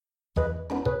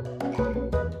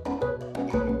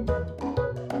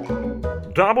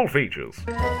Double features.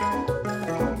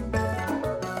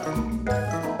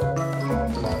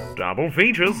 Double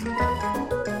features.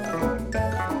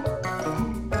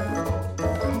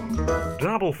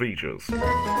 Double features.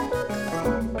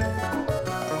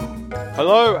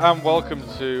 Hello and welcome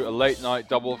to a late night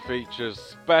double features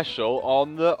special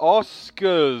on the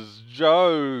Oscars.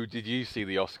 Joe, did you see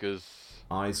the Oscars?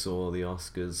 I saw the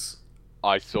Oscars.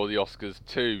 I saw the Oscars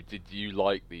too. Did you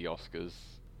like the Oscars?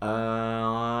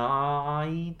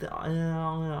 I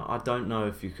don't know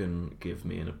if you can give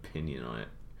me an opinion on it.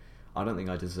 I don't think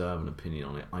I deserve an opinion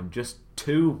on it. I'm just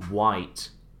too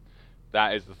white.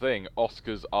 That is the thing.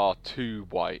 Oscars are too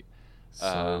white.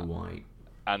 So white.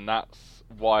 And that's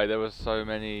why there were so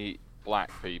many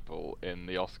black people in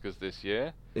the Oscars this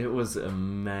year. It was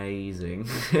amazing.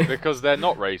 Because they're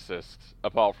not racist,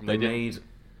 apart from they made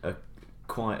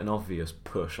quite an obvious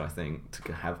push, I think,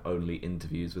 to have only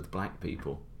interviews with black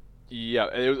people. Yeah,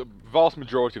 it was a vast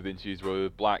majority of the interviews were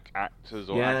with black actors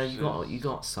or actresses. you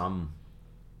got some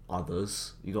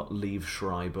others. You got Liev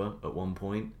Schreiber at one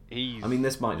point. I mean,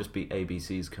 this might just be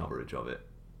ABC's coverage of it.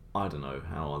 I don't know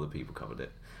how other people covered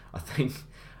it. I think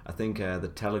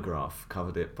the Telegraph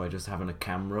covered it by just having a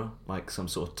camera, like some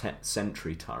sort of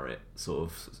sentry turret, sort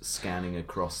of scanning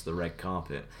across the red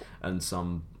carpet, and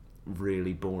some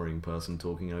really boring person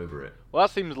talking over it. Well,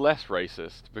 that seems less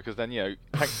racist, because then,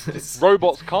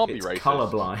 robots can't be racist. It's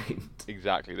colourblind.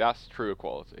 Exactly, that's true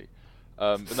equality.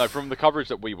 But no, from the coverage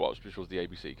that we watched, which was the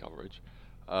ABC coverage,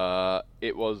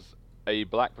 it was a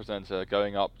black presenter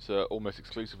going up to almost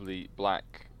exclusively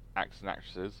black actors and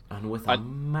actresses. And with a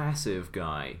massive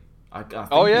guy. I think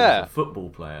he was a football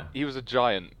player. He was a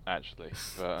giant, actually.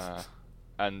 But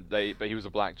he was a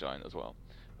black giant as well,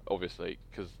 obviously,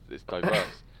 because it's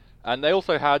diverse. And they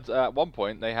also had, at one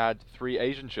point, they had 3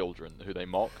 Asian children who they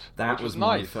mocked. That which was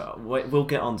nice. nice. We'll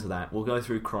get onto that. We'll go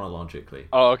through chronologically.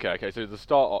 Oh, okay. So the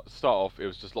start off, it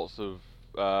was just lots of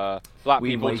black people talking to black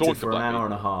people. We waited for an hour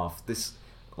and a half. This,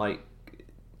 I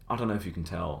don't know if you can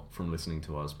tell from listening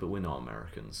to us, but we're not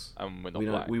Americans. And we're not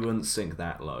black. We wouldn't sink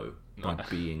that low by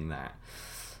being that.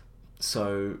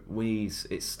 So the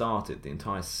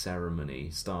entire ceremony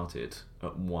started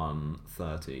at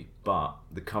 1:30, but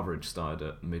the coverage started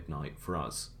at midnight for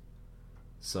us.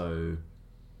 So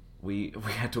we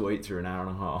had to wait through an hour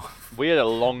and a half. We had a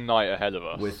long night ahead of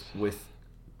us. With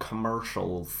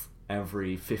commercials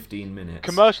every 15 minutes.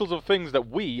 Commercials of things that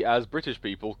we, as British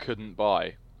people, couldn't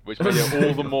buy, which made it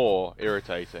all the more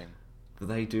irritating.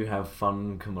 They do have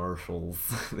fun commercials.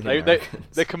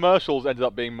 The commercials ended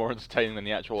up being more entertaining than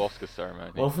the actual Oscar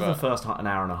ceremony. Well, for the first an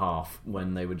hour and a half,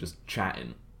 when they were just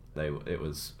chatting, it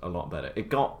was a lot better. It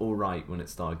got all right when it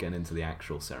started getting into the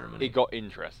actual ceremony. It got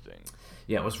interesting.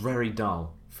 Yeah, it was very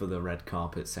dull for the red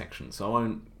carpet section, so I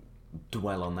won't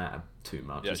dwell on that too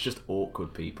much. Yeah, it's just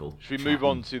awkward people. Should we move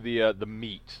on to the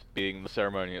meat being the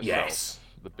ceremony itself? Yes.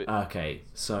 Okay,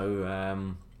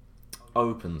 so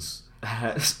opens.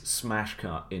 Smash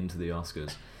cut into the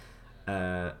Oscars.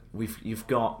 You've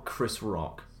got Chris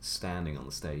Rock standing on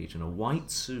the stage in a white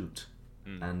suit,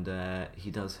 and he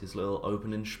does his little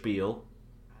opening spiel,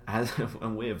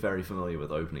 and we're very familiar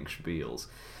with opening spiels.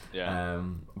 Yeah.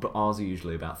 But ours are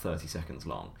usually about 30 seconds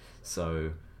long,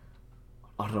 so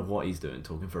I don't know what he's doing,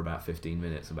 talking for about 15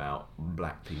 minutes about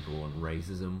black people and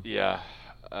racism. Yeah.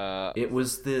 It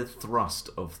was the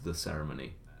thrust of the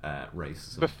ceremony.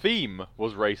 Racism. The theme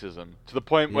was racism, to the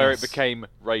point where it became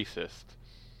racist.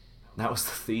 That was the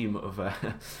theme of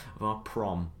our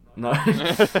prom. No.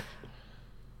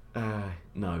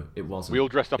 No, it wasn't. We all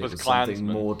dressed up as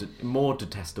Klansmen. Something more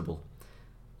detestable.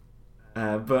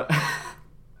 So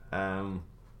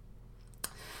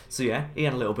yeah, he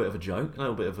had a little bit of a joke, a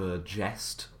little bit of a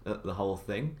jest at the whole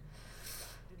thing.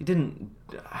 He didn't...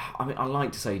 I mean, I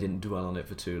like to say he didn't dwell on it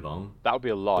for too long. That would be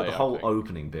a lie, But the whole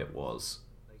opening bit was...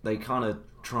 They kind of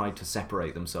tried to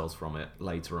separate themselves from it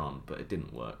later on, but it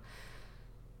didn't work.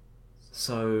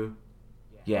 So,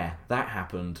 yeah, that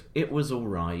happened. It was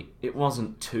alright. It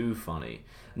wasn't too funny.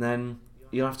 And then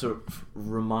you have to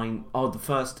remind... Oh, the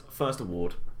first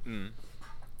award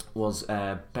was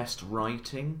Best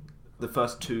Writing. The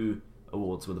first 2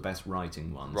 awards were the Best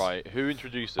Writing ones. Right, who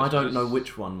introduced this? I don't know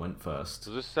which one went first.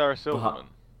 Was this Sarah Silverman?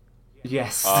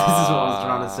 Yes, this is what I was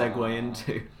trying to segue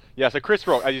into. Yeah, so Chris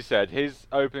Rock, as you said, his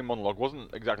opening monologue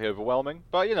wasn't exactly overwhelming,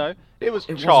 but, it was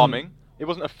charming. It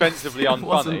wasn't offensively unfunny. It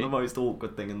wasn't the most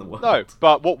awkward thing in the world. No,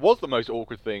 but what was the most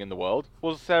awkward thing in the world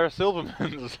was Sarah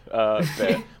Silverman's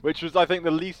bit, which was, I think,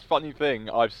 the least funny thing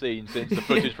I've seen since the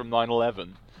footage from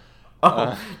 9/11.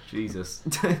 Oh, Jesus.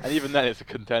 And even then, it's a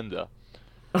contender.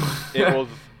 It was...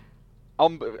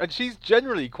 And she's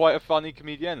generally quite a funny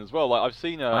comedian as well. Like I've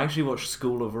seen her. I actually watched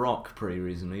School of Rock pretty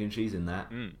recently, and she's in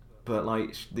that. But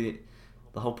like the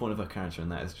whole point of her character in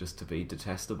that is just to be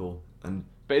detestable.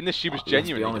 But in this, she was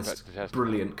genuinely detestable.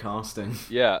 Brilliant casting.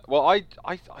 Yeah. Well, I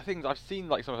think I've seen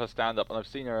like some of her stand up, and I've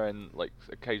seen her in like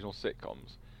occasional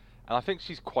sitcoms, and I think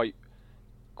she's quite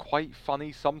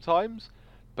funny sometimes.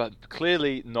 But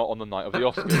clearly not on the night of the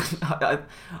Oscars.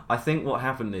 I think what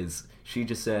happened is she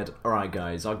just said, "All right,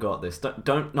 guys, I got this.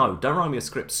 Don't write me a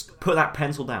script. Put that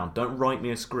pencil down. Don't write me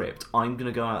a script. I'm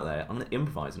gonna go out there. I'm gonna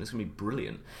improvise, and it's gonna be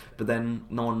brilliant." But then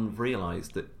no one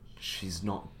realised that she's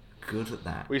not good at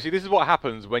that. Well, you see, this is what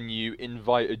happens when you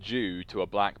invite a Jew to a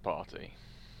black party,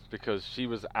 because she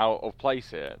was out of place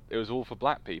here. It was all for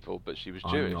black people, but she was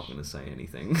Jewish. I'm not gonna say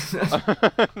anything.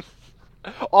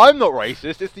 I'm not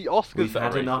racist. It's the Oscars. We've that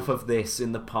had are enough racist. of this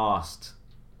in the past.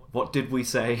 What did we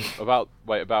say? About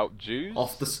Jews?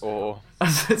 Or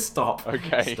Stop.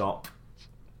 Okay. Stop.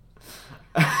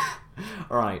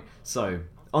 Alright, so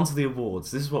onto the awards.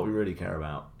 This is what we really care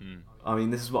about. I mean,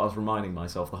 this is what I was reminding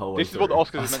myself the whole way through. This is what the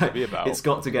Oscars is meant to be about. It's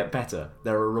got to get better.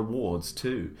 There are rewards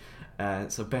too.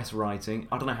 So best writing.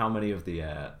 I don't know how many of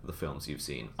the films you've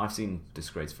seen. I've seen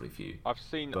disgracefully few. I've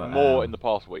seen more in the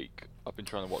past week. I've been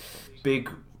trying to watch them.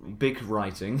 Big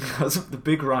writing. The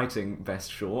big writing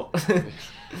best short.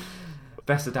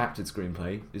 Best adapted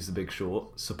screenplay is The Big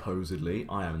Short. Supposedly,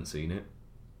 I haven't seen it.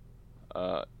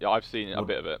 Yeah, I've seen a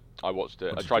bit of it. I watched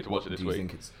it. I tried to watch it this week. Do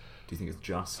you think it's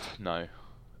just? No.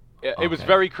 It was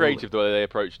very creative the way they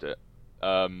approached it.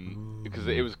 Because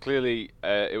it was clearly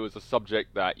it was a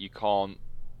subject that you can't.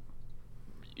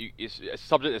 It's a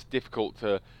subject that's difficult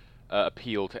to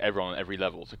appeal to everyone on every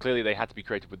level. So clearly they had to be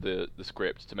creative with the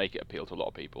script to make it appeal to a lot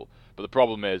of people. But the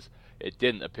problem is it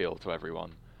didn't appeal to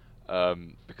everyone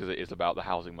because it is about the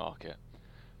housing market,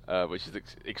 which is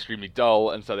extremely dull,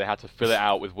 and so they had to fill it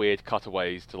out with weird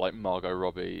cutaways to like Margot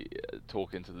Robbie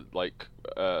talking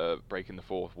to breaking the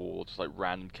fourth wall, just like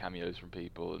random cameos from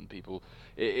people and people.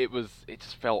 It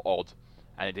just felt odd,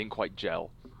 and it didn't quite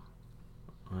gel.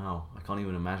 Wow, I can't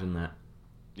even imagine that.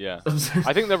 Yeah,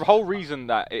 I think the whole reason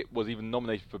that it was even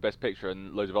nominated for Best Picture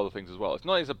and loads of other things as well.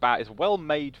 It's a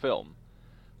well-made film,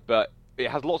 but it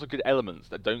has lots of good elements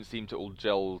that don't seem to all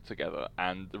gel together.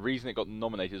 And the reason it got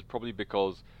nominated is probably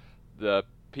because the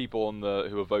people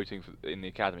who were voting in the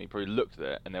Academy probably looked at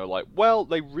it and they were like, "Well,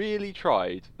 they really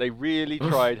tried. They really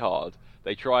tried hard.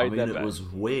 They tried their best." It was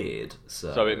weird,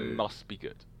 so it must be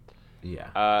good.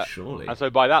 Yeah, surely. And so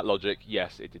by that logic,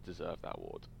 yes, it did deserve that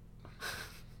award.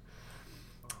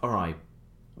 Alright,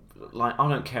 like, I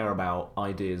don't care about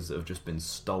ideas that have just been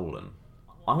stolen.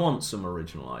 I want some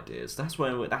original ideas. That's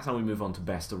how we move on to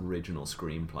Best Original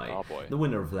Screenplay. Oh boy. The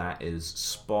winner of that is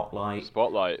Spotlight.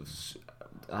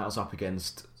 That was up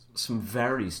against some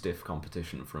very stiff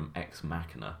competition from Ex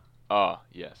Machina. Ah,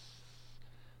 yes.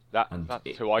 That's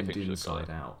who I think should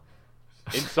Inside Out.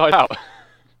 Inside Out.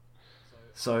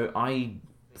 So I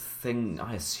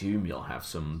assume you'll have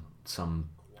some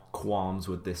qualms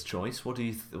with this choice. What did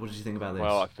you think about this?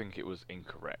 Well, I think it was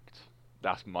incorrect.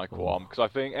 That's my qualm, because I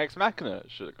think Ex Machina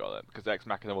should have got it, because Ex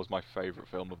Machina was my favourite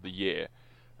film of the year,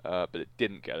 but it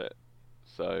didn't get it.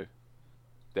 So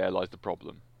there lies the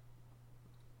problem.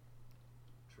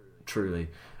 Truly.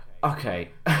 Okay.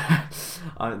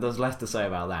 There's less to say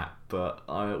about that, but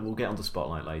we'll get onto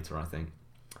Spotlight later, I think.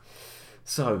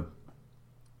 So,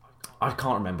 I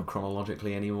can't remember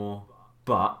chronologically anymore,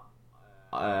 but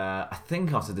I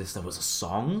think after this there was a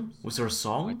song. Was there a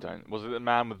song? I don't. Was it the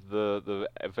man with the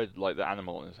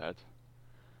animal on his head?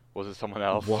 Was it someone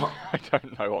else? What? I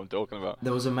don't know what I'm talking about.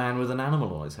 There was a man with an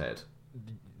animal on his head.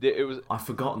 It was. I've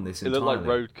forgotten this entirely. It looked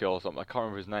like Roadkill or something. I can't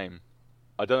remember his name.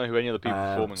 I don't know who any other people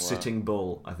performing were. Sitting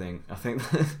Bull, I think.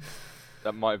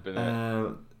 That might have been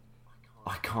it.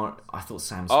 I can't. I thought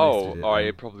Sam Smith did it. Oh, alright,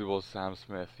 it probably was Sam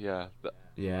Smith. Yeah.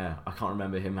 Yeah, I can't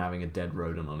remember him having a dead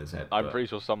rodent on his head. I'm pretty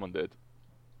sure someone did.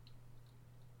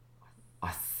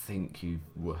 I think you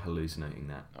were hallucinating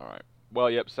that. Alright. Well,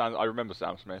 yep, I remember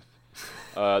Sam Smith.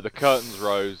 The curtains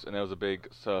rose and there was a big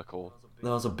circle.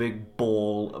 There was a big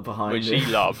ball behind which it.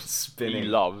 he loves. Spinning. He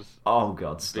loves. Oh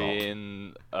God, stop.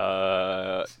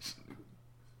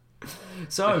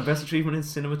 So, best achievement in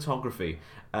cinematography.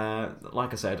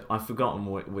 Like I said, I've forgotten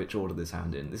which order this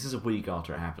happened in. This is a week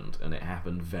after it happened, and it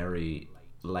happened very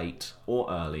late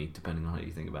or early, depending on how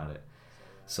you think about it.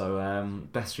 So,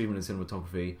 best achievement in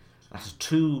cinematography. That's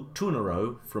two in a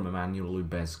row from Emmanuel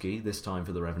Lubezki. This time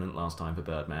for The Revenant, last time for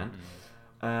Birdman.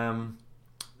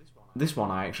 This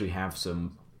one I actually have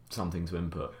something to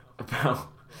input about.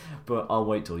 But I'll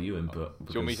wait till you input.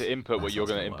 Do you want me to input what you're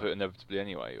going to input inevitably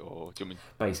anyway, or do you want me?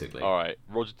 Basically. All right.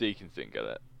 Roger Deakins didn't get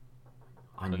it.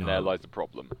 I know. And there lies the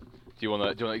problem. Do you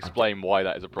want to explain why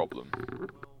that is a problem?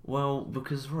 Well,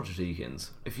 because Roger Deakins,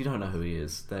 if you don't know who he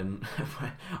is, then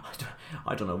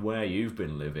I don't know where you've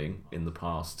been living in the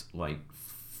past,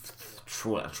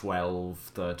 12,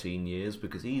 13 years,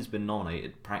 because he's been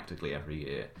nominated practically every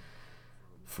year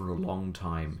for a long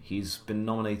time. He's been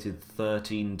nominated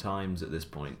 13 times at this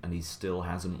point, and he still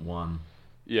hasn't won.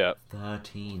 Yeah.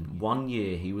 13. 1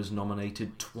 year he was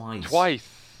nominated twice.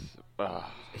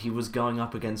 He was going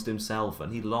up against himself,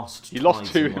 and he lost. In 1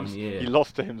 year. He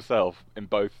lost to himself in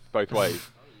both ways.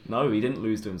 No, he didn't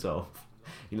lose to himself.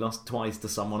 He lost twice to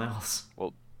someone else.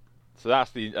 Well, so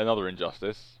that's another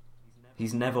injustice.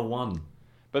 He's never won.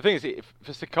 But the thing is,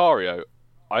 for Sicario,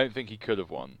 I don't think he could have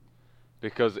won,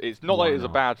 because it's not like it's a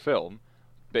bad film,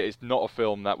 but it's not a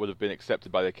film that would have been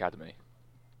accepted by the Academy.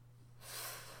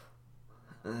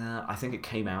 I think it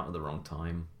came out at the wrong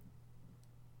time.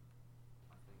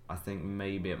 I think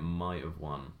maybe it might have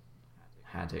won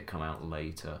had it come out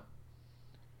later,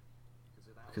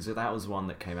 because that was one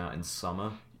that came out in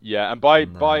summer. Yeah, and by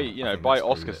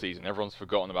Oscar season, everyone's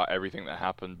forgotten about everything that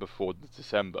happened before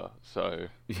December. So,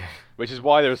 yeah. Which is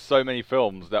why there are so many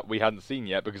films that we hadn't seen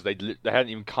yet, because they hadn't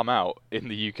even come out in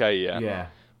the UK yet. Yeah.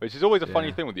 Which is always a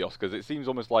funny thing with the Oscars. It seems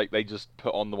almost like they just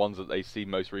put on the ones that they see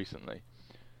most recently.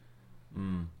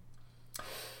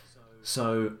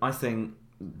 So I think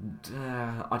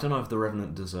I don't know if The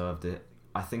Revenant deserved it.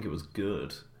 I think it was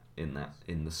good in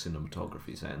the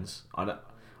cinematography sense. I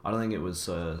don't think it was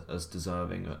as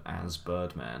deserving as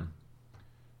Birdman.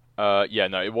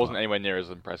 It wasn't anywhere near as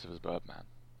impressive as Birdman.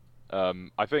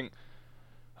 I think,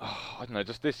 I don't know,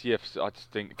 just this year, I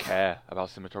just didn't care about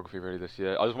cinematography really this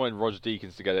year. I just wanted Roger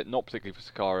Deakins to get it, not particularly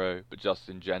for Sicario, but just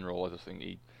in general. I just think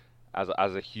he, as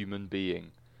a human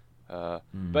being, but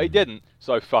he didn't.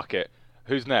 So fuck it.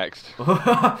 Who's next?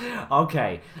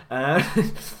 Okay.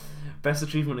 Best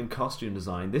achievement in costume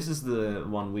design. This is the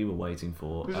one we were waiting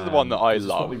for. This is the one that I love. This is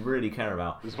what we really care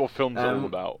about. This is what film's all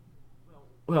about.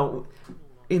 Well,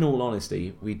 in all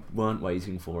honesty, we weren't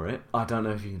waiting for it. I don't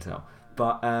know if you can tell.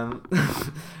 But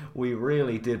we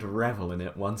really did revel in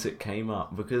it once it came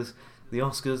up, because the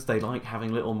Oscars, they like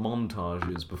having little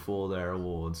montages before their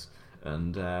awards.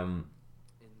 And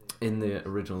in the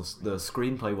originals, the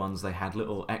screenplay ones, they had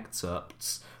little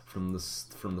excerpts from the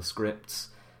scripts.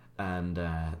 And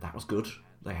that was good.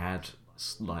 They had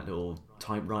little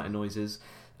typewriter noises.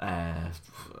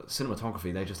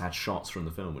 Cinematography, they just had shots from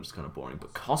the film, which is kind of boring.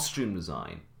 But costume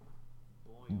design,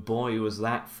 boy, was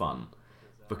that fun.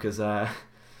 Because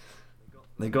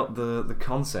they got the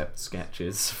concept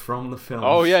sketches from the film.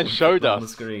 Oh yeah, and showed us on the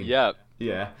screen.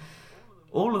 Yeah.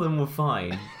 All of them were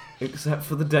fine, except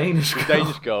for the Danish girl. The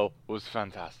Danish girl was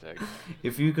fantastic.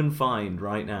 If you can find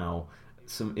right now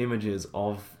some images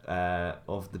of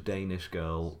the Danish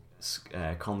girl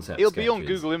concept It'll sketches. be on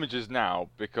Google Images now,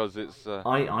 because it's...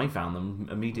 I found them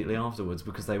immediately afterwards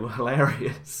because they were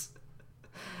hilarious.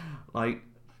 Like,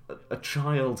 a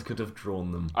child could have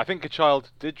drawn them. I think a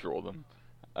child did draw them.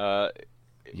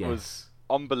 It was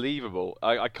unbelievable.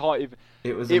 I can't even...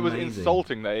 It was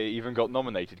insulting that it even got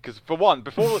nominated, because for one,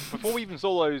 before we even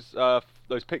saw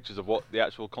those pictures of what the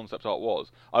actual concept art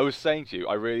was, I was saying to you,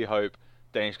 I really hope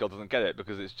Danish Girl doesn't get it,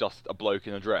 because it's just a bloke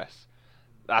in a dress.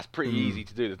 That's pretty easy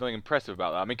to do. There's nothing impressive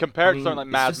about that. I mean, compare it to something like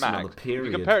Mad Max. If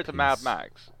you compare it to Mad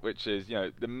Max, which is,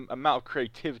 the amount of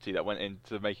creativity that went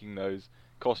into making those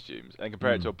costumes, and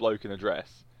compare it to a bloke in a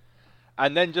dress.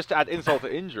 And then, just to add insult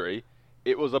to injury,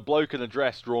 it was a bloke in a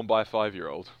dress drawn by a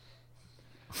 5-year-old.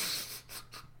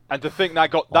 And to think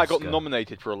that got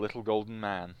nominated for a Little Golden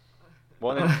Man.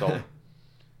 What an insult.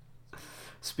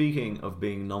 Speaking of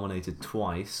being nominated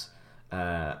twice,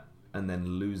 and then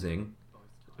losing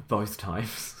both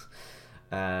times,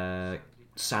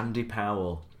 Sandy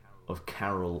Powell of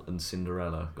Carol and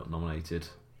Cinderella got nominated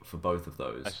for both of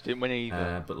those. She didn't win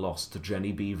either. But lost to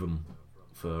Jenny Beavam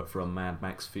for a Mad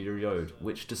Max Fury Road,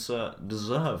 which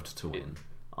deserved to win,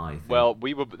 I think. Well,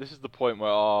 this is the point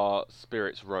where our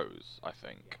spirits rose, I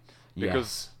think.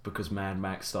 Because Mad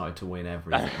Max started to win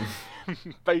everything.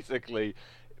 Basically,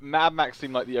 Mad Max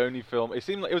seemed like the only film... It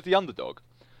seemed like it was the underdog.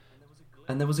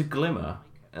 And there was a glimmer.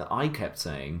 I kept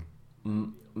saying,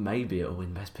 maybe it'll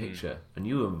win Best Picture. And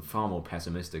you were far more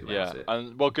pessimistic about it.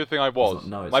 And good thing I was.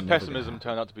 No, my pessimism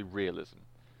turned out to be realism.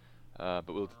 But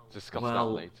we'll discuss that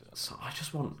later. So I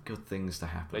just want good things to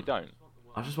happen. They don't.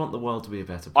 I just want the world to be a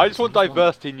better place. I just want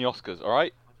diversity in the Oscars,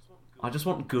 alright? I just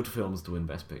want good films to win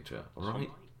Best Picture, alright?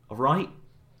 Alright?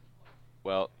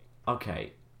 Well...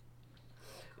 Okay.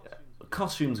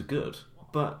 Costumes are good.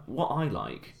 But what I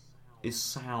like is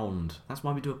sound. That's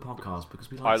why we do a podcast,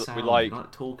 because we like sound. We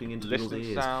like talking into people's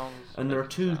ears. And there are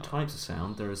two types of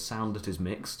sound. There is sound that is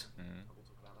mixed.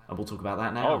 And we'll talk about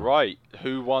that now. Oh, right.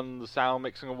 Who won the sound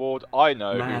mixing award? I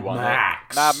know who won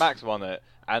it. Mad Max won it.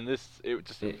 And it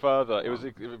was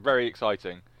very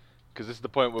exciting. Because this is the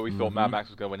point where we thought Mad Max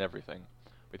was going to win everything.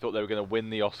 We thought they were going to win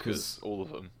the Oscars, all of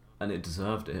them. And it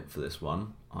deserved it for this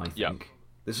one, I think. Yep.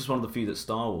 This was one of the few that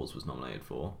Star Wars was nominated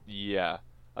for. Yeah.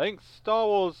 I think Star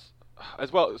Wars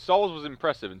as well. Star Wars was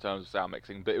impressive in terms of sound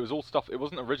mixing, but it was all stuff. It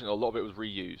wasn't original. A lot of it was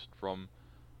reused from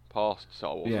past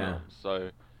Star Wars films. So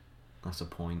that's a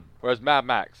point. Whereas Mad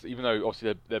Max, even though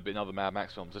obviously there'd been other Mad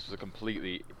Max films, this was a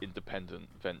completely independent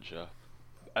venture,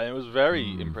 and it was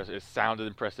very impressive. It sounded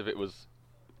impressive. It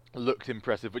looked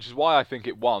impressive, which is why I think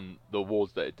it won the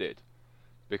awards that it did,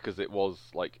 because it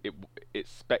was like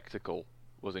its spectacle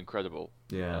was incredible.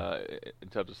 Yeah. In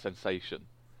terms of sensation.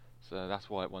 So that's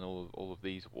why it won all of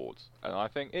these awards, and I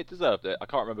think it deserved it. I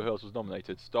can't remember who else was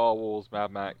nominated: Star Wars,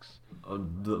 Mad Max,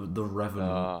 the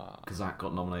Revenant, because that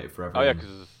got nominated for everything. Oh yeah,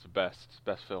 because it's the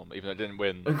best film, even though it didn't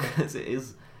win. Because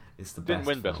it's the best. Didn't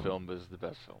win film. Best Film, but it's the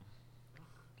best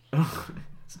film.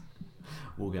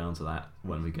 We'll get onto that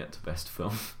when we get to Best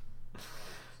Film.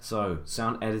 So,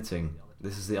 sound editing.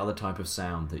 This is the other type of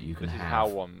sound that you can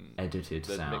have. Edited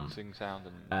sound. Mixing sound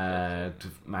and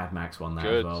Mad Max won that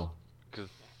as well. Because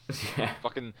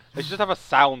fucking, they should just have a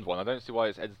sound one. I don't see why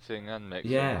it's editing and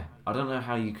mixing. Yeah, I don't know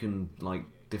how you can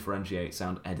differentiate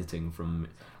sound editing from.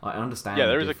 I understand. Yeah,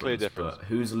 there is a clear difference. But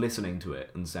who's listening to it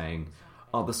and saying,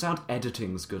 "Oh, the sound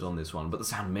editing's good on this one, but the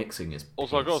sound mixing is."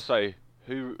 Also, I've got to say,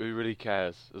 who really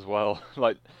cares as well?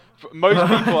 Most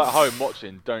people at home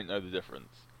watching don't know the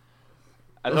difference.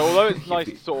 And so, although it's nice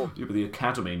to sort of... Yeah, but the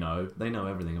Academy know. They know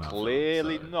everything about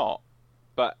Clearly film, so. not.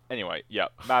 But anyway, yeah,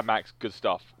 Mad Max, good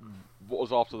stuff. What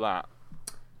was after that?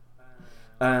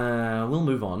 We'll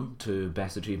move on to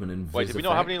Best Achievement in Visual Effects. Did we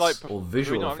not have any, or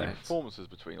visual did we not effects. have any performances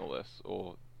between all this?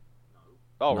 Or...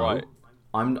 Oh, no, right.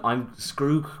 I'm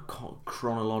screw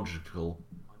chronological.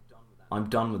 I'm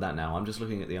done with that now. I'm just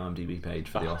looking at the IMDb page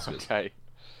for the Oscars. Okay.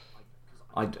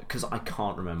 Because I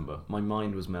can't remember. My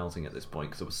mind was melting at this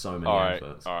point because there were so many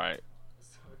adverts. All right.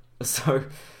 So,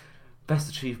 Best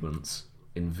Achievements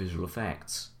in Visual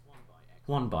Effects.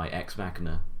 Won by Ex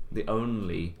Machina. The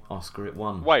only Oscar it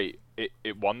won. Wait,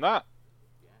 it won that?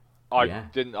 I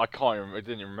didn't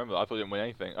remember that. I thought it didn't win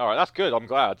anything. Alright, that's good. I'm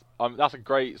glad. That's a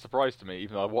great surprise to me,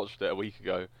 even though I watched it a week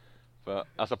ago. But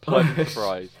that's a pleasant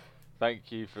surprise. Thank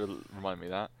you for reminding me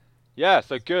of that. Yeah,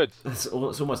 so good. It's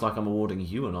almost like I'm awarding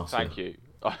you an Oscar. Thank you.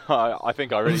 I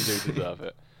think I really do deserve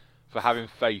it for having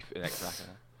faith in Ex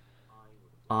Machina.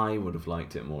 I would have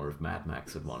liked it more if Mad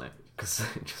Max had won it, because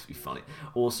it'd just be funny.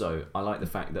 Also, I like the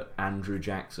fact that Andrew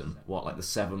Jackson, the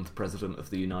 7th president of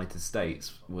the United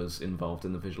States, was involved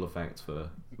in the visual effects for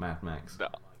Mad Max. No.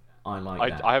 I like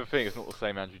that. I have a feeling it's not the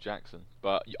same Andrew Jackson,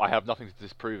 but I have nothing to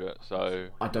disprove it, so...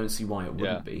 I don't see why it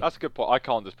wouldn't be. That's a good point. I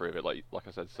can't disprove it, like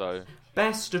I said, so...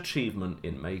 Best achievement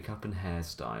in makeup and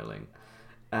hairstyling.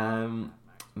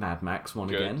 Mad Max won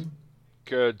again.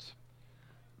 Good.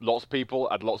 Lots of people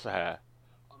had lots of hair.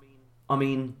 I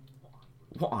mean,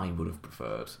 what I would have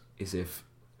preferred is if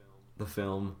the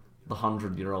film The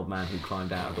 100-Year-Old Man Who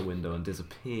Climbed Out of the Window and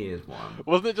Disappeared won.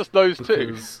 Wasn't it just those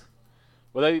two?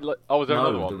 Were they was there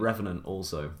another one? The Revenant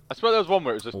also. I swear there was one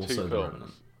where it was just also two the films.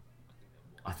 Revenant.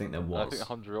 I think there was. I think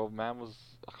The 100-Year-Old Man was...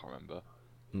 I can't remember.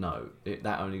 No,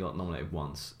 that only got nominated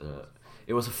once.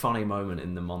 It was a funny moment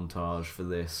in the montage for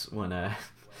this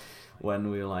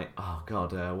when we were like, oh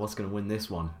god, what's going to win this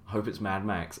one? Hope it's Mad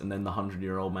Max. And then The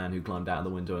 100-Year-Old Man Who Climbed Out of the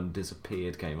Window and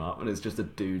Disappeared came up, and it's just a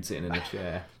dude sitting in a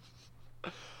chair.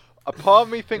 A part of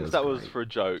me thinks that was for a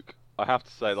joke. I have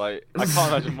to say, I can't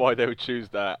imagine why they would choose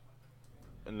that.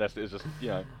 Unless it was just,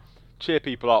 cheer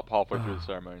people up halfway through the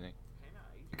ceremony.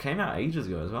 It came out ages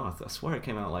ago as well. I swear it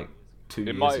came out 2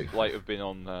 years ago. It might have been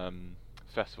on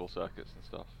festival circuits and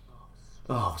stuff.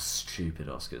 Oh, stupid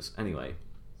Oscars. Anyway,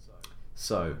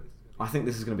 so I think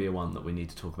this is going to be a one that we need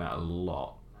to talk about a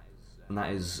lot. And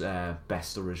that is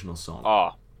Best Original Song.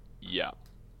 Ah, yeah.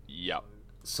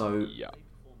 So,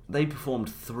 they performed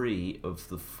 3 of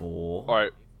the 4.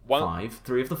 Alright.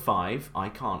 3 of the 5. I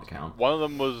can't count. One of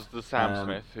them was the Sam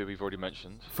Smith, who we've already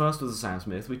mentioned. First was the Sam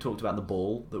Smith. We talked about the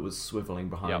ball that was swiveling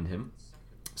behind him.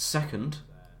 Second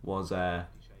was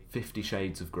 50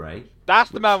 Shades of Grey.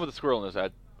 That's the man with the squirrel in his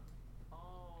head.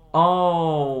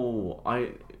 Oh,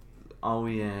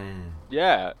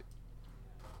 yeah.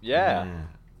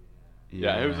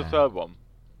 Yeah. Who's the third one?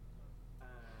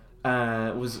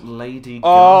 was Lady Gaga.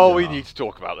 Oh, we need to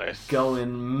talk about this.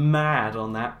 Going mad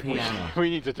on that piano. We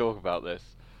need to talk about this.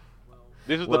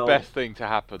 This is the best thing to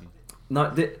happen.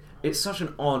 No, it's such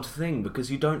an odd thing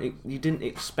because you didn't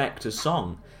expect a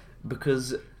song,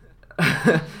 because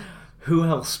who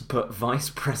else but Vice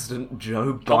President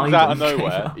Joe Biden comes out of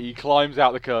nowhere. He climbs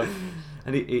out the curtain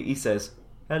and he says,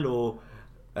 "Hello,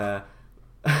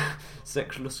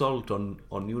 sexual assault on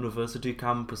university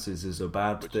campuses is a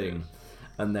bad thing."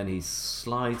 And then he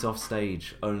slides off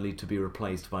stage, only to be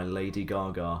replaced by Lady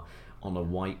Gaga on a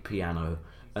white piano.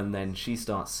 And then she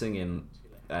starts singing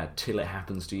 "Till It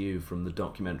Happens to You" from the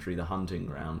documentary The Hunting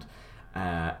Ground.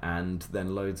 And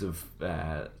then loads of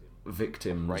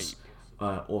victims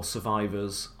or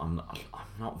survivors. I'm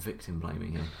not victim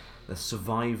blaming him. The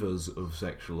survivors of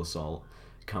sexual assault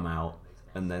come out.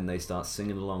 And then they start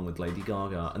singing along with Lady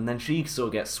Gaga. And then she sort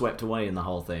of gets swept away in the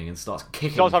whole thing and starts kicking.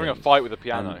 She starts having a fight with the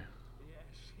piano.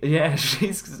 Yeah,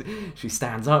 she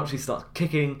stands up, she starts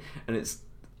kicking, and it's...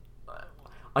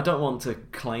 I don't want to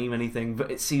claim anything,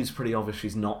 but it seems pretty obvious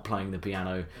she's not playing the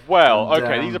piano. Well, and,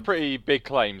 okay, these are pretty big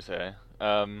claims here.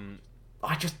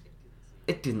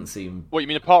 It didn't seem... What, you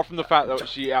mean apart from the fact that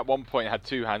she at one point had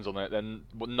two hands on it, then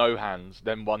no hands,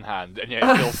 then one hand, and yet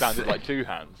it still sounded like two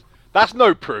hands? That's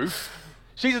no proof!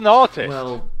 She's an artist!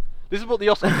 Well... This is what the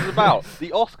Oscars is about.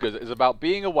 The Oscars is about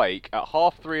being awake at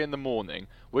 3:30 in the morning,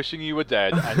 wishing you were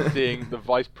dead, and seeing the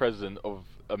Vice President of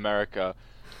America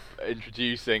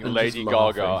introducing and Lady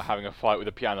Gaga having a fight with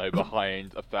a piano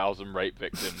behind 1,000 rape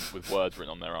victims with words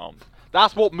written on their arms.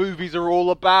 That's what movies are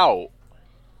all about.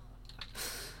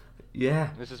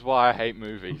 Yeah. This is why I hate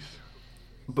movies.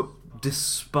 But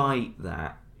despite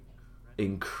that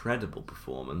incredible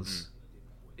performance,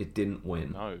 it didn't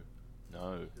win.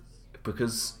 No.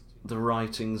 Because The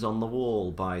Writings on the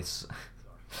Wall by...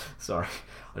 Sorry,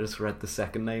 I just read the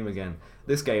second name again.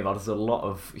 This gave us a lot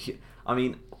of... I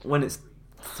mean, when it's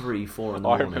 3-4 in the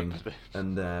morning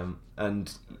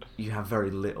and you have very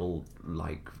little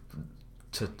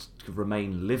to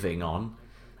remain living on,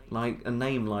 a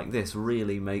name like this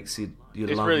really makes your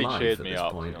love really life cheered at me this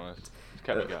up, point. To be honest. It's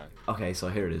kept me going. Okay, so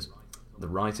here it is. The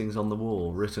Writings on the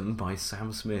Wall, written by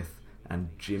Sam Smith and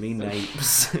Jimmy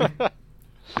Napes.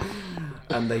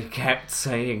 And they kept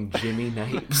saying Jimmy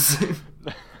Napes.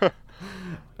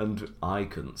 And I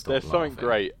couldn't stop There's laughing. something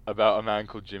great about a man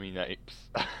called Jimmy Napes.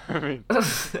 I mean,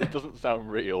 it doesn't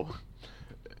sound real.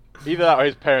 Either that or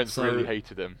his parents really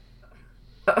hated him.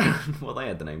 Well, they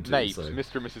had the name too. Napes, so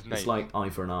Mr. and Mrs. Napes. It's like eye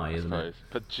for an eye, isn't it?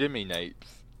 But Jimmy Napes.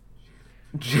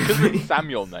 Jimmy...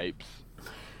 Samuel Napes.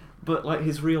 But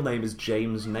his real name is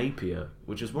James Napier,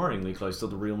 which is worryingly close to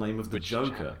the real name of the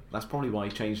Joker. That's probably why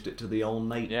he changed it to the old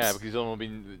Napes. Yeah, because he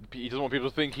doesn't want people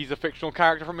to think he's a fictional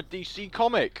character from a DC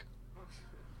comic.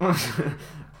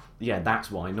 Yeah,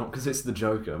 that's why. Not because it's the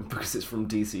Joker, because it's from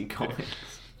DC Comics.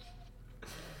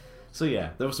 So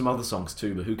yeah, there were some other songs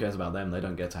too, but who cares about them? They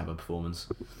don't get to have a performance.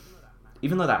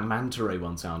 Even though that Manta Ray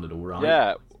one sounded alright.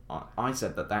 Yeah. I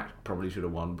said that probably should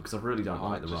have won because I really don't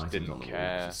like the Writings on the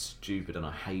Wall. It's stupid and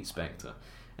I hate Spectre.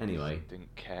 Anyway.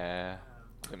 Didn't care.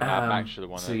 Mad Max should have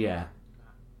won it. So yeah,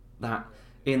 that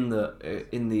in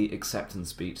the acceptance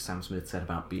speech, Sam Smith said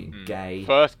about being gay.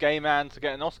 First gay man to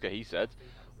get an Oscar, he said.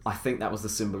 I think that was the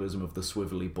symbolism of the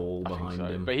swivelly ball behind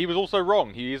him. But he was also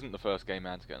wrong. He isn't the first gay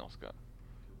man to get an Oscar.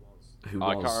 Who was?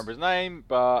 I can't remember his name,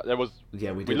 but there was.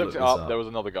 Yeah, we looked it up. There was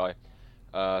another guy.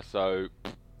 So,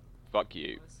 fuck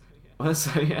you.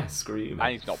 So yeah, screw you, man.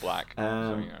 And he's not black.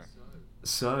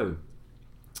 So,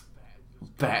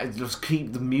 just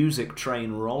keep the music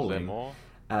train rolling. Is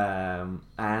there more?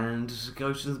 And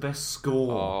go to the best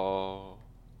score. Oh.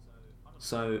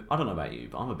 So, I don't know about you,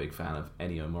 but I'm a big fan of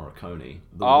Ennio Morricone,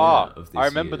 the winner of this I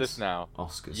remember year's this now.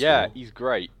 Oscar Yeah, score. he's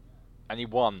great. And he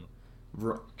won.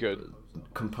 Good.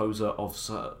 Composer of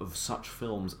such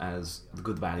films as The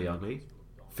Good, the Bad, the Ugly,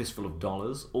 Fistful of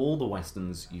Dollars, all the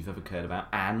westerns you've ever cared about,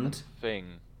 and...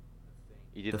 Thing.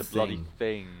 He did the Thing. bloody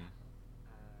Thing.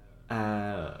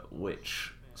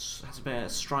 Which has a bit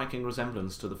of striking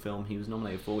resemblance to the film he was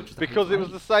nominated for, which is... Because it was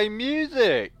the same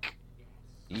music!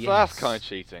 Yes. So that's kind of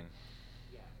cheating.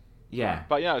 Yeah.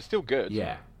 But yeah, it's still good.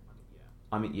 Yeah.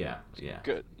 I mean, yeah.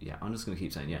 Good. Yeah, I'm just going to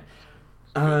keep saying yeah.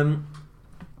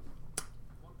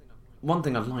 One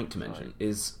thing I'd like to mention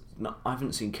is... No, I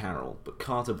haven't seen Carol, but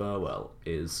Carter Burwell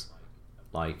is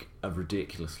a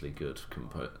ridiculously good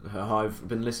composer. I've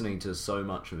been listening to so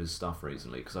much of his stuff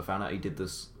recently because I found out he did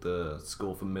the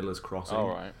score for Miller's Crossing. Oh,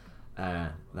 right.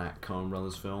 That Coen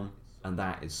Brothers film, and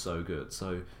that is so good.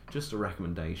 So just a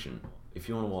recommendation: if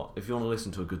you want to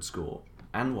listen to a good score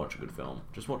and watch a good film,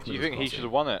 just watch. Do you Miller's think Crossing. he should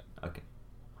have won it? Okay.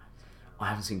 I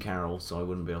haven't seen Carol, so I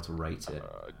wouldn't be able to rate it.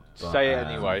 Say it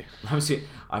anyway. I've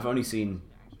seen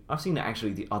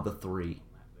actually the other 3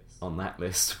 on that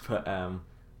list, but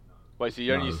wait, so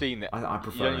you only seen it? I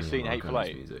prefer. You only seen Hateful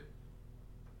Eight? Music.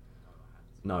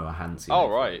 No, I hadn't seen. Oh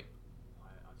right.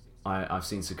 I've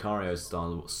seen Sicario,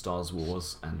 Stars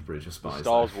Wars, and Bridge of Spies.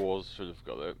 Stars Wars should have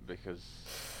got it because.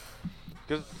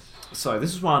 So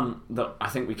this is one that I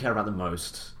think we care about the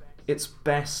most. It's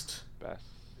best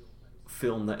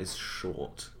film that is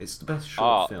short. It's the best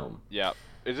short film. Yeah.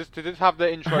 Did this have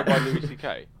the intro by Louis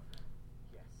C.K.?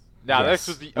 Now yes. this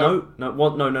was the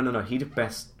no. He did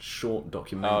best short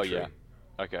documentary. Oh yeah.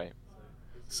 Okay.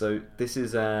 So this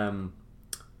is one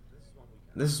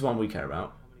we care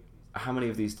about. How many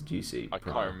of these did you see? I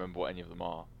can't remember what any of them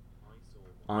are.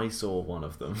 I saw one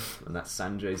of them, and that's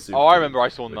Sanjay Super. Oh, I remember. I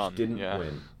saw none. Didn't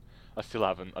win. I still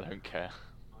haven't. I don't care.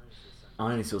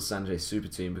 I only saw Sanjay Super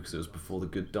Team because it was before The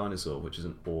Good Dinosaur, which is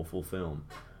an awful film.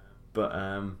 But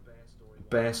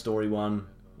Bear Story won.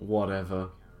 Whatever.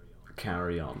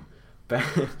 Carry on.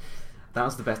 That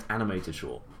was the best animated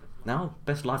short. Now,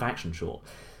 best live action short.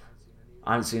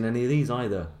 I haven't seen any of these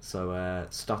either, so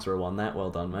Stutterer won that.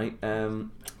 Well done, mate.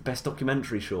 Best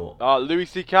documentary short. Louis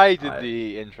C.K. did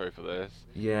the intro for this.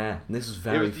 Yeah, and this was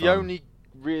very fun. It was the only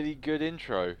really good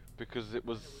intro, because it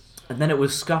was... And then it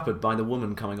was scuppered by the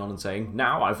woman coming on and saying,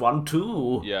 "Now I've won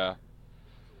 2!" Yeah.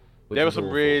 There were some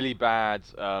really bad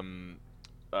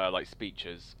like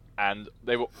speeches, and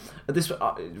they were...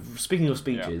 Speaking of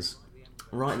speeches,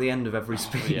 right at the end of every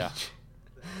speech...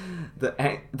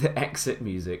 The exit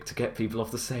music to get people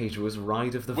off the stage was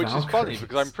Ride of the Valkyries. Which is funny,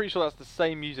 because I'm pretty sure that's the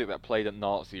same music that played at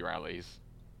Nazi rallies.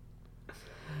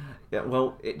 Yeah,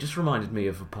 well, it just reminded me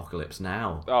of Apocalypse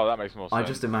Now. Oh, that makes more sense. I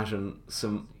just imagine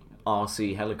some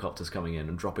RC helicopters coming in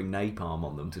and dropping napalm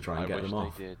on them to try and get them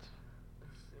off. They did.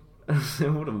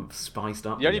 It would have spiced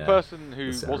up the only person who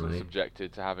wasn't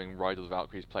subjected to having Ride of the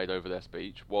Valkyries played over their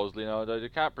speech was Leonardo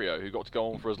DiCaprio, who got to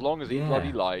go on for as long as he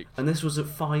bloody liked. And this was at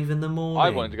 5 in the morning. I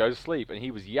wanted to go to sleep, and he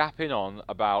was yapping on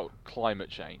about climate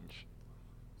change.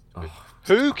 Oh,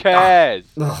 who cares?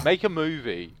 Make a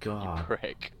movie, God. You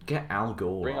prick. Get Al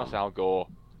Gore. Bring us Al Gore.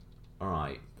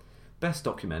 Alright. Best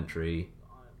documentary.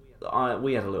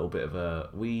 We had a little bit of a...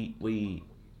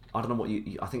 I don't know what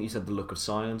you... I think you said The Look of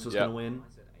Silence was going to win.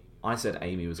 I said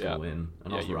Amy was going to win,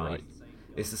 and I was right.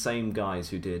 It's the same guys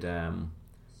who did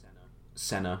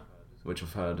Senna, which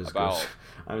I've heard is good. I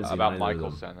haven't seen about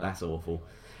Michael Senna. That's awful.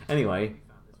 Anyway,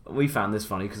 we found this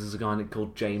funny because there's a guy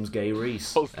called James Gay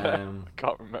Reese. I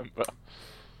can't remember.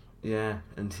 Yeah,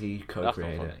 and he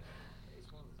co-created it.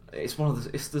 It's one of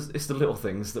the it's the little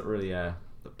things that really that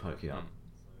perk you up.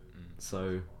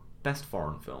 So, best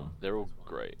foreign film. They're all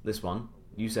great. This one,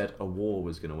 you said A War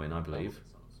was going to win, I believe.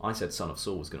 I said Son of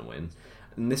Saul was going to win.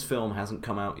 And this film hasn't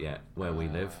come out yet, Where We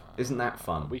Live. Isn't that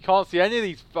fun? We can't see any of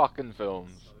these fucking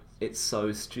films. It's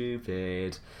so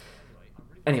stupid.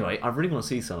 Anyway, I really want to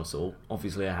see Son of Saul.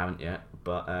 Obviously, I haven't yet.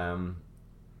 But,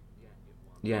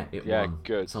 it won.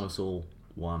 Good. Son of Saul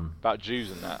won. About Jews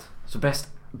and that. So,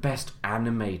 best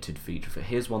animated feature.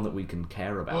 Here's one that we can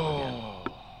care about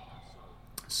again.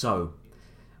 So,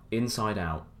 Inside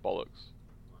Out. Bollocks.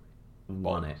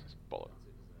 Won it. Bollocks.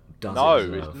 No,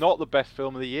 it's not the best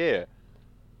film of the year.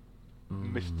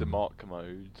 Mr. Mark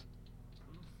Commode.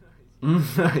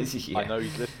 Yeah. I know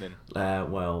he's listening.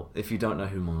 Well, if you don't know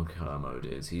who Mark Kermode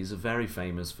is, he's a very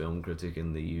famous film critic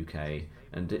in the UK,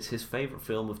 and it's his favourite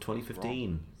film of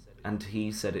 2015. And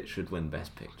he said it should win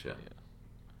Best Picture.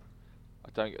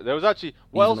 Yeah. There was actually...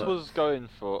 What else was going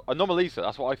for... Anomalisa,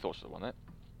 that's what I thought should have won it.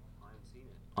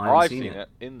 I've seen it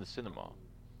in the cinema.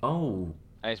 Oh.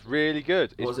 And it's really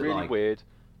good. It's really like? weird.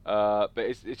 But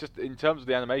it's just, in terms of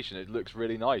the animation, it looks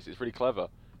really nice. It's really clever.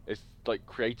 It's like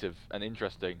creative and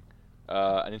interesting.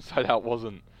 And Inside Out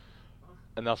wasn't.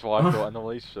 And that's why I thought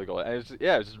Anomalisa should have got it. And it's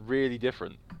just really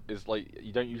different. It's like,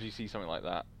 you don't usually see something like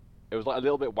that. It was like a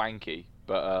little bit wanky,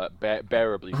 but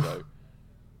bearably so.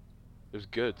 It was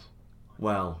good.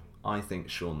 Well, I think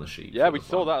Shaun the Sheep. Yeah, we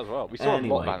saw that as well. We saw a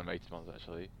lot of animated ones,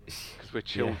 actually. Because we're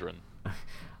children. Yeah.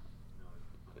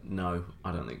 No,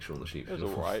 I don't think Shaun the Sheep. It was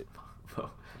alright.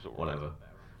 Whatever.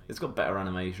 It's got better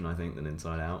animation, I think, than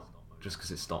Inside Out. Just because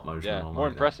it's stop motion. Yeah, more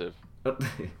impressive.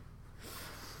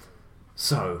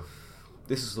 So,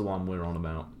 this is the one we're on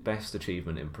about. Best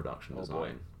achievement in production design.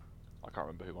 Boy. I can't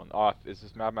remember who won. Is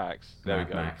this Mad Max? There we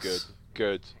go. Max.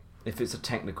 Good. If it's a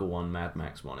technical one, Mad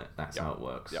Max won it. That's how it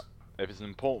works. Yep. If it's an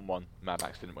important one, Mad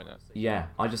Max didn't win it. Yeah,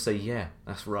 I just say yeah.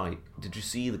 That's right. Did you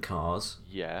see the cars?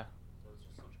 Yeah.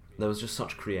 There was just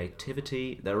such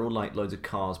creativity. They're all like loads of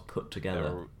cars put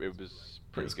together. It was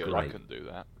pretty good. Great. I couldn't do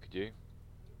that. Could you?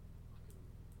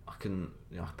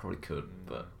 I probably could,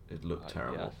 but it looked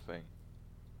terrible. Yeah, thing.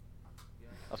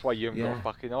 That's why you haven't got a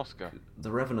fucking Oscar.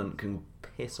 The Revenant can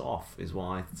piss off, is what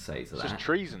I say to that. It's just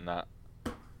treason, that.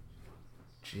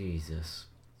 Jesus.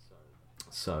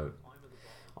 So,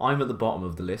 I'm at the bottom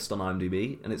of the list on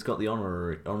IMDb, and it's got the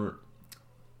honorary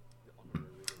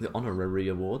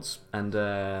awards, and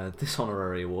this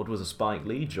honorary award was a Spike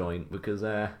Lee joint because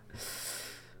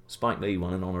Spike Lee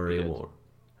won an honorary award,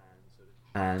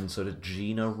 and so did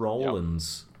Gina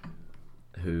Rowlands,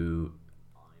 who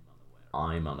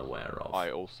I'm unaware of.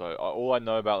 I also all I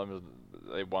know about them is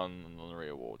they won an honorary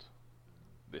award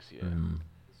this year.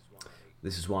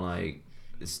 This is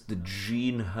it's the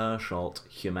Jean Hersholt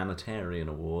Humanitarian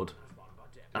Award.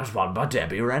 That's won by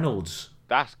Debbie Reynolds.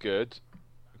 That's good,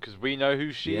 because we know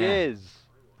who she is.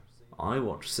 I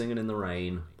watched Singing in the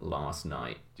Rain last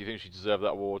night. Do you think she deserved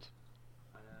that award?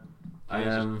 I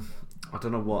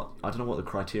don't know what the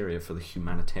criteria for the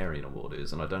Humanitarian Award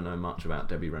is, and I don't know much about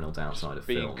Debbie Reynolds outside of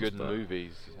being films. Good in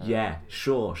movies. Yeah,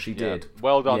 sure, she did.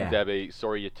 Well done, Debbie.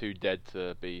 Sorry you're too dead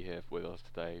to be here with us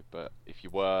today, but if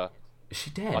you were... Is she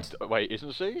dead? Wait,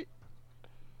 isn't she?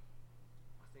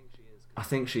 I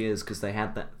think she is, because they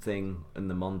had that thing in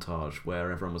the montage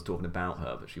where everyone was talking about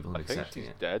her, but she wasn't accepting it. I think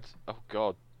she's dead. Oh,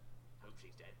 God.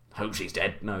 Hope she's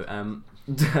dead. No,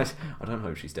 I don't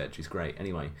hope she's dead. She's great.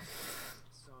 Anyway.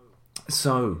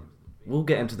 So, we'll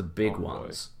get into the big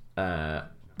ones. But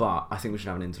I think we should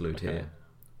have an interlude here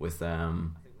with...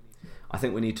 I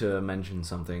think we need to mention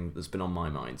something that's been on my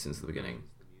mind since the beginning,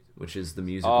 which is the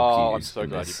musical cues. I'm so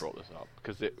glad you brought this up,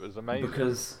 because it was amazing.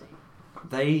 Because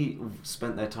they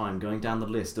spent their time going down the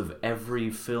list of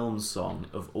every film song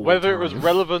of all whether time. It was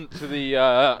relevant to the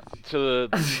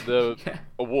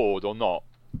award or not.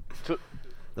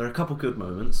 There are a couple good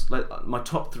moments. Like my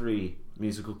top 3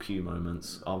 musical cue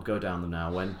moments, I'll go down them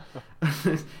now. When,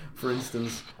 for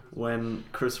instance, when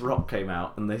Chris Rock came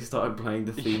out and they started playing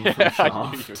the theme from Shaft.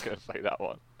 I knew you were going to say that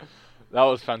one. That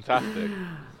was fantastic.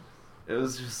 It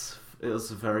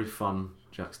was a very fun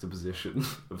juxtaposition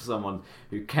of someone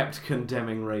who kept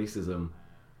condemning racism,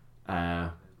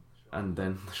 and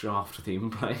then the Shaft theme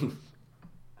playing.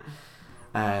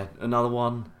 Another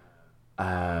one,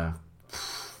 I'd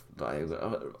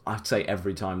say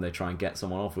every time they try and get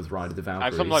someone off with Ride of the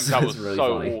Valkyries. And sometimes that was really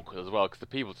so funny. awkward as well, because the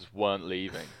people just weren't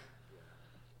leaving.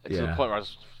 To the point where I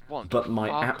just wanted But to my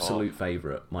fuck absolute off.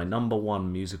 favourite, my number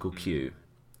one musical cue,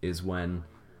 is when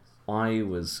I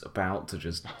was about to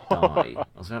just die. I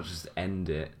was about to just end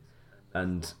it,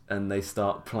 and they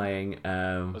start playing.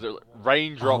 Was it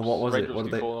raindrops? Raindrops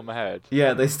keep falling on my head.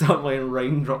 Yeah, they start playing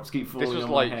Raindrops Keep Falling on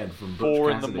My Head from Butch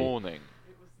 4 Cassidy. in the morning.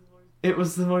 It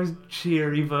was the most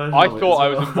cheery version. I of it thought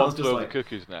I as was well. in One Flew Over the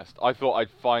Cuckoo's Nest. I thought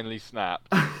I'd finally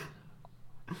snapped.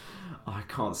 I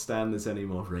can't stand this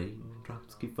anymore.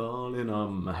 Raindrops keep falling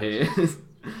on my head.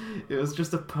 It was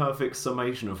just a perfect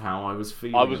summation of how I was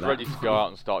feeling. I was at ready that to go out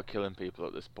and start killing people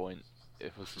at this point.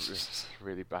 It was just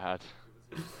really bad.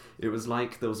 It was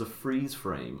like there was a freeze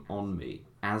frame on me,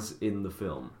 as in the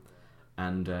film,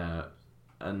 and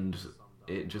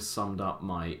it just summed up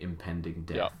my impending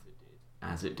death,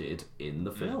 as it did in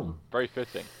the film. Very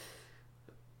fitting.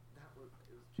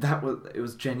 It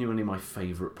was genuinely my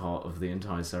favourite part of the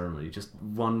entire ceremony, just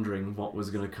wondering what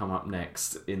was going to come up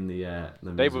next in the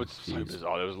They were music so cues.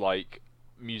 bizarre. There was like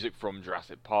music from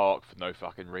Jurassic Park for no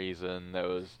fucking reason. There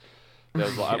was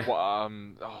like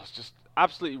it's just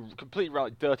absolutely completely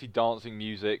like Dirty Dancing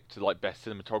music to like best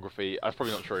cinematography. That's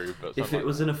probably not true, but If it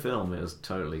was in a film, it was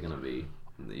totally going to be.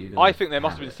 I think there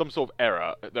must have been some sort of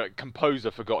error. The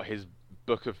composer forgot his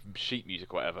book of sheet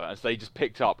music or whatever, and so they just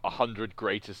picked up 100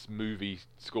 greatest movie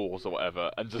scores or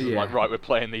whatever, and just like, right, we're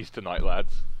playing these tonight,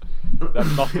 lads. That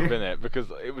must have been it, because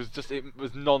it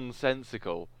was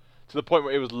nonsensical to the point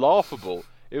where it was laughable.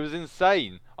 It was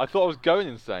insane. I thought I was going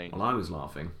insane. Well, I was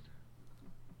laughing.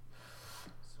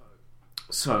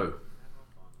 So,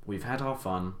 we've had our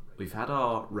fun, we've had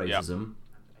our racism,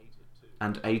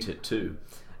 and ate it too,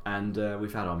 and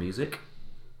we've had our music,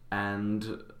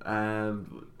 and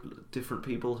different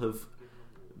people have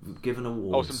given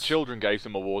awards. Oh, some children gave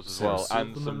some awards as well,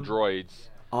 and some droids,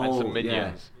 and some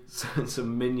minions. Yeah.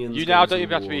 Some minions. You now don't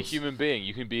even have to be a human being.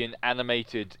 You can be an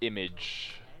animated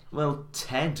image. Well,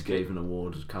 Ted gave an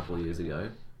award a couple of years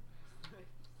ago.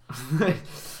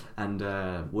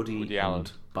 And Woody Allen.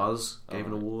 and Buzz gave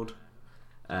an award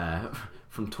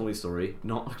from Toy Story,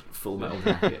 not Full Metal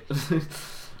Jacket.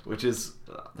 Which is...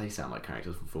 they sound like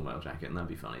characters from Full Metal Jacket, and that'd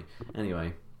be funny.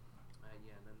 Anyway.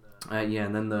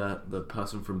 And then the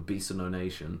person from Beast of No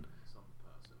Nation,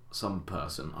 some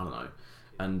person, I don't know,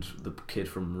 and the kid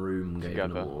from Room gave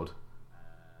an award.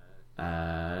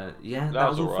 Yeah, that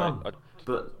was all fun.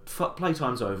 But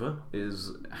playtime's over,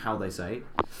 is how they say.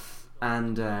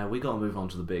 And we got to move on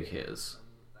to the big hitters.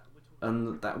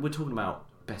 And we're talking about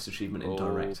best achievement in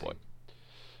directing. Boy.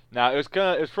 Now, it was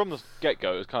from the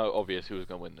get-go, it was kind of obvious who was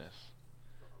going to win this.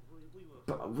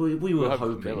 But we were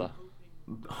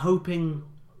hoping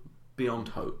beyond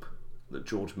hope that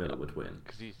George Miller would win.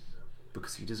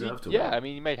 Because he deserved to win. Yeah, I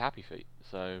mean, he made Happy Feet,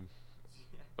 so...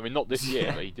 I mean, not this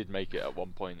year, but he did make it at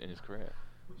one point in his career.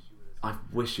 I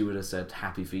wish you would have said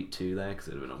Happy Feet 2 there, because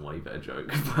it would have been a way better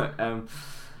joke. But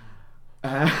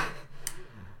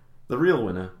the real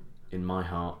winner, in my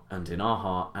heart, and in our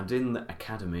heart, and in the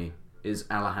Academy, is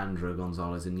Alejandro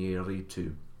González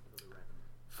Iñárritu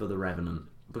for The Revenant,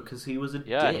 because he was a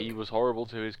dick. He was horrible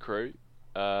to his crew.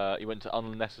 He went to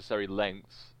unnecessary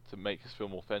lengths to make his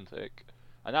film authentic,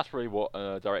 and that's really what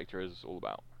a director is all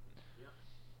about.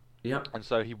 Yep. And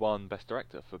so he won Best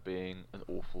Director for being an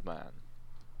awful man.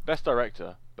 Best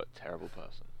Director, but terrible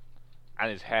person.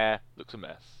 And his hair looks a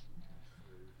mess.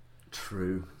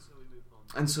 True.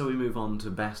 And so we move on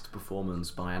to Best Performance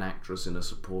by an Actress in a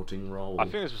Supporting Role. I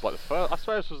think this was like the first... I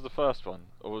swear this was the first one.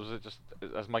 Or was it just...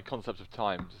 As my concept of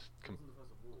time just...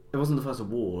 It wasn't the first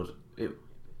award. It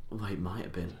might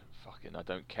have been. Fucking, I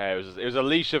don't care. It was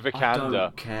Alicia Vikander. I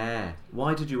don't care.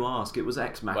 Why did you ask? It was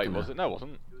Ex Machina. Wait, was it? No, it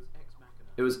wasn't.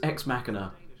 It was Ex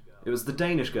Machina. It was the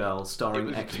Danish girl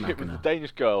starring Ex Machina. It was the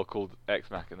Danish girl called Ex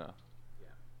Machina.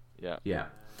 Yeah. Yeah.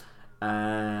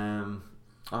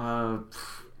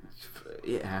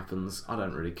 It happens. I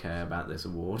don't really care about this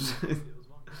award.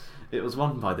 It was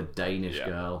won by the Danish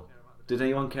girl. Did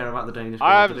anyone care about the Danish girl?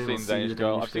 I haven't seen Danish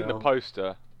girl. I've seen the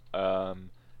poster.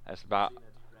 It's about...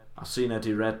 I've seen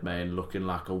Eddie Redmayne looking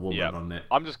like a woman on it.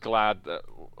 I'm just glad that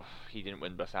he didn't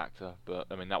win Best Actor, but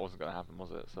I mean that wasn't going to happen,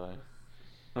 was it? So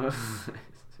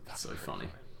that's so funny.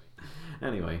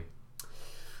 Anyway,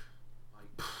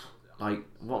 like,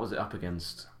 what was it up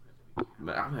against? I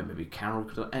don't know, maybe Carol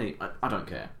could. I don't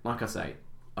care. Like I say,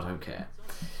 I don't care.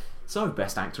 So,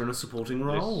 Best Actor in a Supporting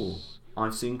Role.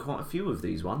 I've seen quite a few of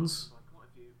these ones.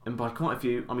 And by quite a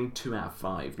few, I mean 2 out of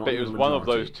 5. Not but it was one of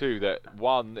those two that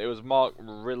won. It was Mark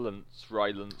Rylance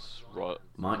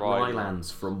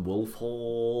from Wolf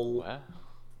Hall. Where?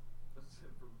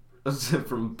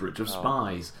 From Bridge of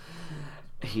Spies.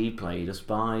 He played a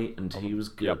spy, and he was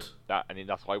good. Yep.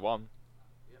 That's why he won.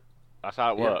 That's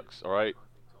how it works, alright?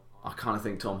 I kind of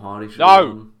think Tom Hardy should have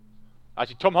won.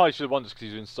 Actually, Tom Hardy should have won just because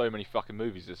he's in so many fucking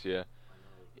movies this year.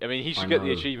 I mean, he should get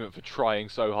the achievement for trying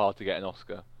so hard to get an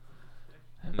Oscar.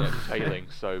 And then failing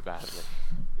so badly.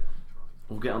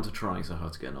 We'll get on to trying so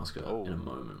hard to get an Oscar in a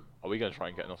moment. Are we going to try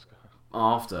and get an Oscar?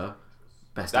 After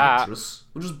Best Actress,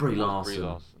 we'll just Brie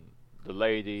Larson. The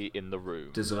Lady in the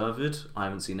Room. Deserved. I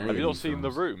haven't seen any of these Have you not seen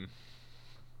The Room?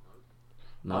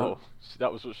 No. Oh,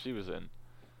 that was what she was in.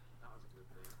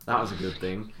 That was a good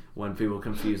thing, when people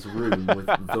confuse Room with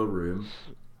The Room.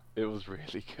 It was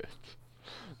really good.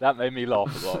 That made me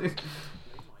laugh a lot.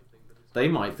 They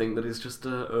might think that it's just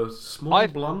a small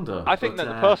blunder. I think that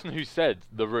the person who said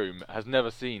The Room has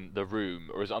never seen The Room,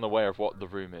 or is unaware of what The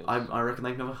Room is. I reckon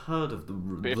they've never heard of The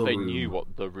Room. But if they knew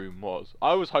what The Room was.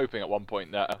 I was hoping at one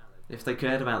point that... If they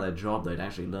cared about their job, they'd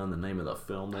actually learn the name of the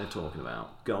film they're talking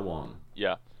about. Go on.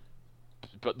 Yeah.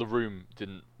 But The Room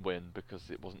didn't win because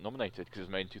it wasn't nominated, because it was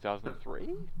made in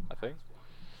 2003, I think.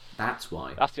 That's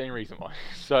why. That's the only reason why.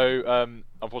 So,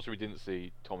 unfortunately, we didn't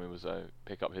see Tommy Wiseau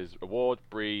pick up his award.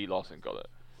 Brie Larson got it.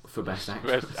 For Best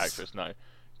Actress. Best Actress, no.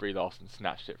 Brie Larson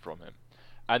snatched it from him.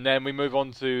 And then we move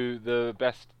on to the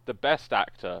best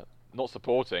actor, not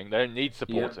supporting. They don't need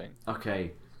supporting. Yep.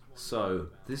 Okay, so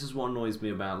this is what annoys me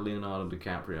about Leonardo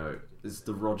DiCaprio. This is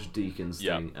the Roger Deakins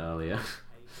thing earlier.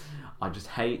 I just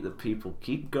hate that people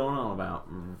keep going on about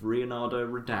Leonardo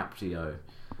DiCaprio,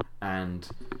 and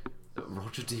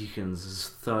Roger Deakins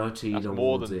is 13 That's awards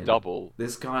more than in. double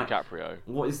This guy, DiCaprio.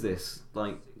 What is this?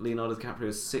 Like, Leonardo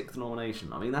DiCaprio's 6th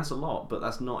nomination. I mean, that's a lot, but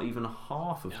that's not even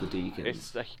half of the Deakins.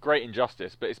 It's a great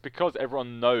injustice, but it's because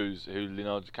everyone knows who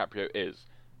Leonardo DiCaprio is,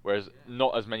 whereas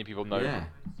not as many people know him.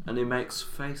 And he makes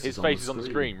faces His face is on the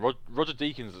screen. Roger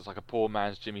Deakins is like a poor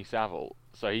man's Jimmy Savile,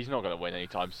 so he's not going to win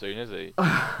anytime soon, is he?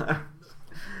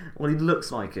 Well, he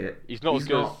looks like it. He's not as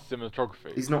good as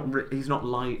cinematography. He's not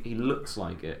like... He looks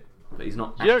like it, but he's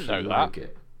not you actually don't know like that.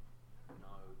 it.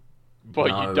 But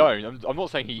no. You don't. I'm not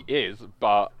saying he is,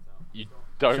 but you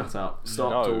don't. Shut up.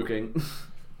 Stop talking.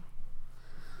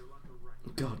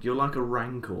 God, you're like a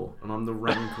Rancor, and I'm the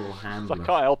Rancor handler. I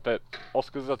can't help it.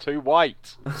 Oscars are too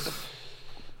white.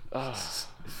 I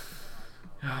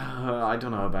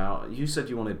don't know about... You said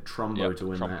you wanted Trumbo to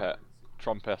win that.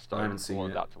 Trumpesto. I haven't seen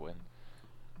wanted it. that to win.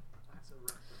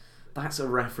 That's a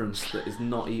reference that is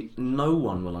not... No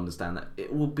one will understand that.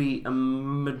 It will be a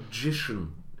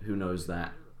magician who knows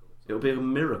that. It will be a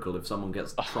miracle if someone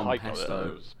gets Trompesto. I got it.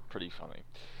 It was pretty funny.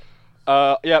 Yeah,